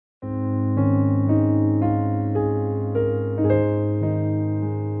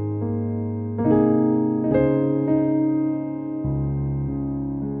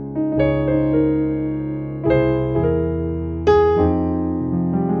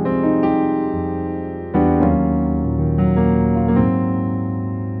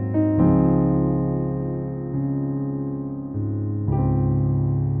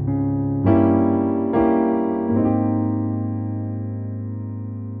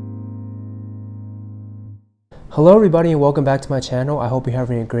Hello everybody and welcome back to my channel. I hope you're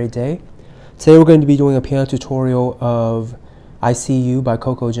having a great day. Today we're going to be doing a piano tutorial of ICU by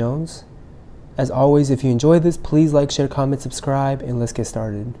Coco Jones. As always, if you enjoy this, please like, share, comment, subscribe, and let's get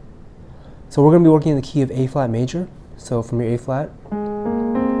started. So we're going to be working in the key of A flat major. So from your A flat.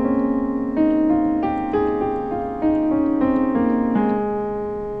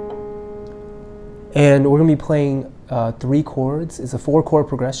 And we're going to be playing 3 chords. It's a 4-chord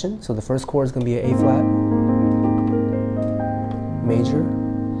progression. So the first chord is going to be an A flat major.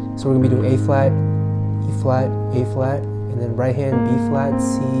 So we're going to be doing A flat, E flat, A flat, and then right hand B flat,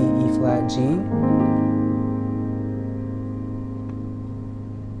 C, E flat, G.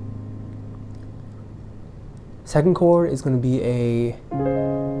 Second chord is going to be a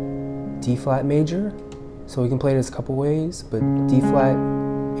D flat major. So we can play this a couple ways, but D flat,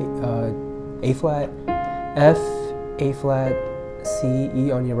 A flat, F, A flat, C,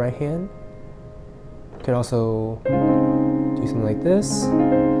 E on your right hand. You could also do something like this.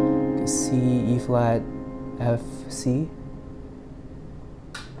 C, E flat, F, C.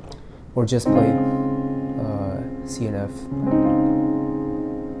 Or just play C and F.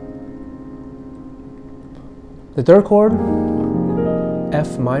 The third chord,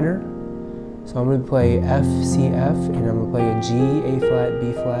 F minor. So I'm going to play F, C, F, and I'm going to play a G, A flat,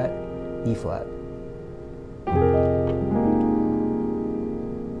 B flat, E flat.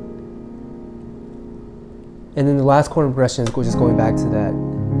 And then the last chord progression is just going back to that.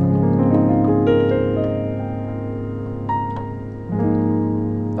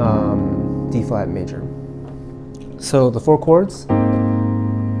 D flat major. So the 4 chords,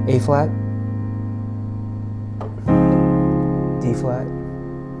 A flat, D flat,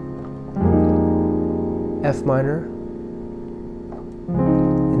 F minor,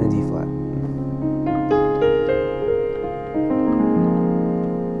 and a D flat.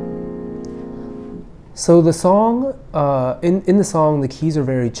 So the song, in the song, the keys are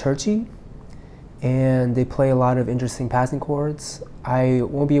very churchy, and they play a lot of interesting passing chords. I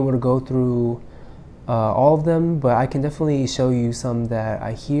won't be able to go through all of them, but I can definitely show you some that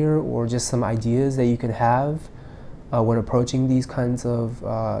I hear, or just some ideas that you can have when approaching these kinds of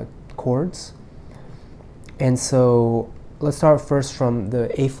chords. And so let's start first from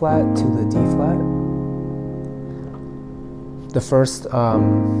the A flat to the D flat. The first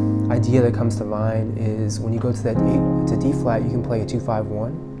idea that comes to mind is when you go to that to D flat, you can play a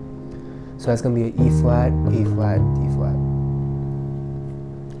 2-5-1. So that's going to be an E flat, A flat, D flat.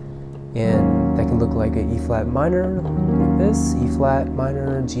 And that can look like an E flat minor, like this, E flat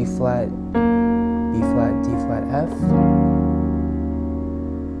minor, G flat, B flat, D flat, F.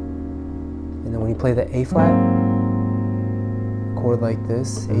 And then when you play the A flat, a chord like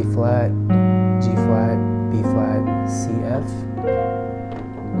this, A flat, G flat, B flat, C, F,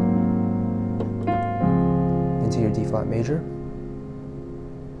 into your D flat major.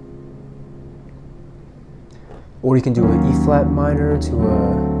 Or you can do an E flat minor to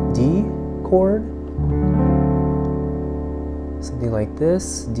a D chord. Something like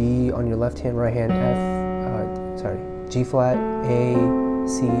this, D on your left hand, right hand, F, G flat, A,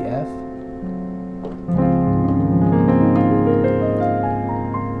 C, F.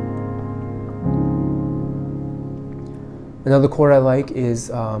 Another chord I like is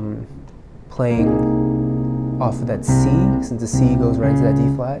playing off of that C, since the C goes right into that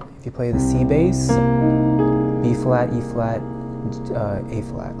D flat. If you play the C bass, B flat, E flat, A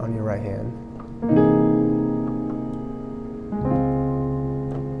flat on your right hand.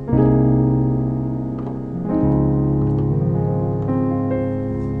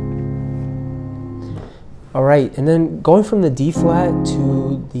 All right, and then going from the D flat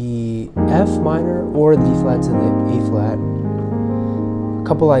to the F minor or the D flat to the A flat, a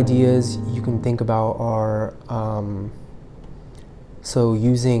couple ideas you can think about are so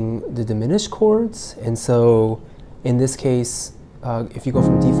using the diminished chords. And so in this case, if you go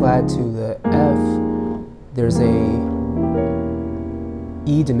from D flat to the F, there's a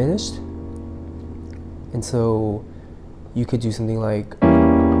E diminished. And so you could do something like,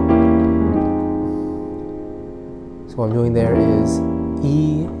 so what I'm doing there is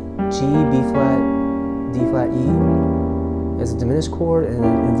E, G, B flat, D flat, E as a diminished chord, and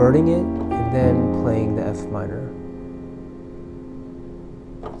then inverting it, and then playing the F minor.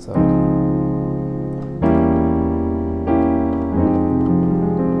 So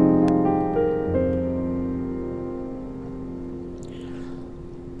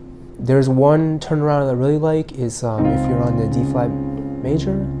there's one turnaround I really like is if you're on the D flat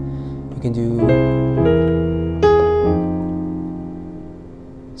major, you can do,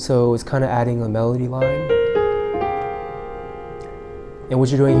 so it's kind of adding a melody line. And what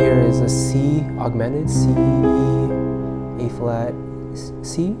you're doing here is a C augmented, C, E, A flat,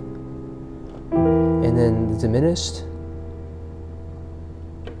 C, and then the diminished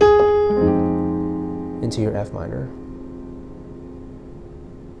into your F minor.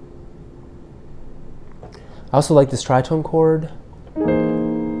 I also like this tritone chord,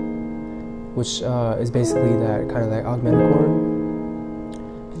 which is basically that kind of like augmented chord.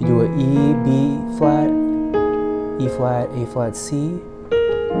 You do a E, B flat, E flat, A flat, C.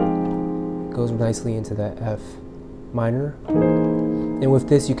 Goes nicely into that F minor. And with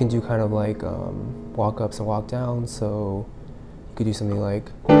this you can do kind of like walk ups and walk downs. So you could do something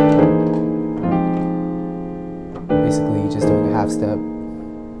like basically just doing a half step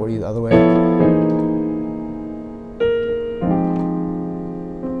or the other way.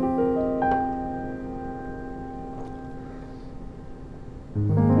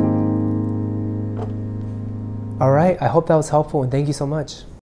 All right, I hope that was helpful and thank you so much.